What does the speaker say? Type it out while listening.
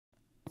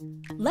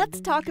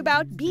Let's talk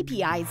about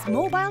BPI's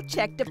mobile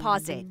check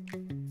deposit.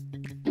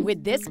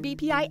 With this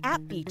BPI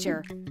app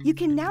feature, you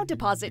can now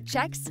deposit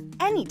checks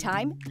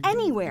anytime,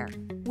 anywhere,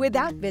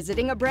 without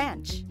visiting a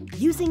branch.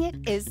 Using it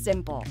is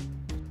simple.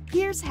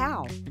 Here's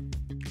how.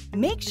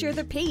 Make sure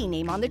the payee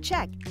name on the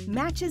check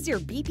matches your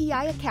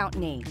BPI account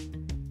name.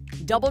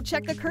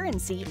 Double-check the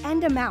currency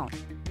and amount.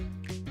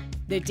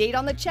 The date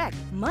on the check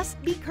must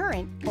be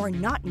current or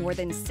not more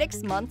than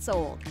 6 months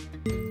old.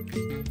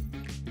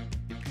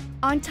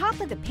 On top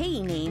of the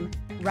payee name,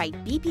 write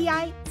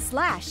BPI/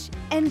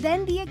 and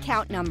then the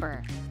account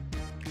number.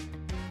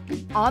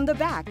 On the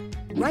back,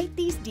 write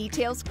these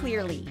details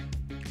clearly.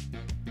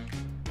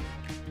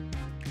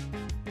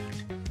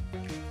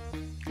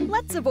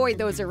 Let's avoid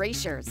those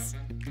erasures.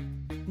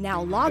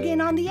 Now log in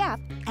on the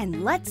app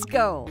and let's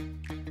go.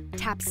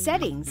 Tap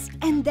Settings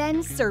and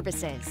then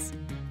Services.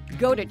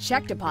 Go to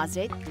Check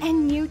Deposit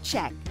and New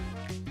Check.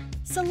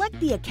 Select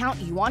the account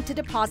you want to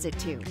deposit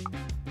to.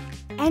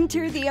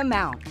 Enter the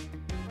amount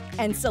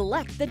and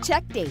select the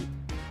check date.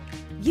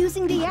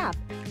 Using the app,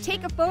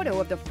 take a photo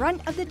of the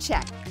front of the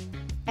check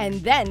and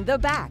then the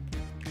back.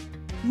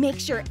 Make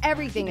sure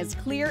everything is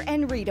clear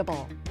and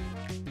readable.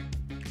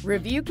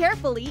 Review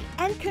carefully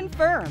and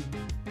confirm.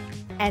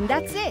 And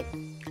that's it.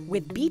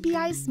 With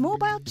BPI's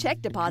mobile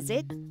check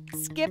deposit,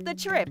 skip the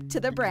trip to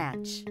the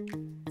branch.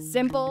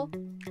 Simple,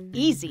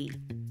 easy,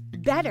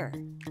 better.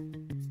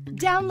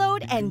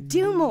 Download and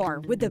do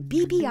more with the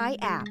BPI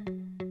app.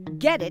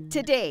 Get it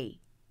today.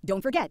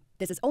 Don't forget,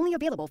 this is only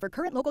available for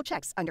current local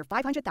checks under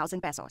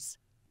 500,000 pesos.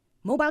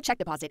 Mobile check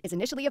deposit is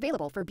initially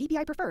available for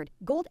BPI Preferred,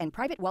 Gold, and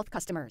Private Wealth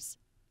customers.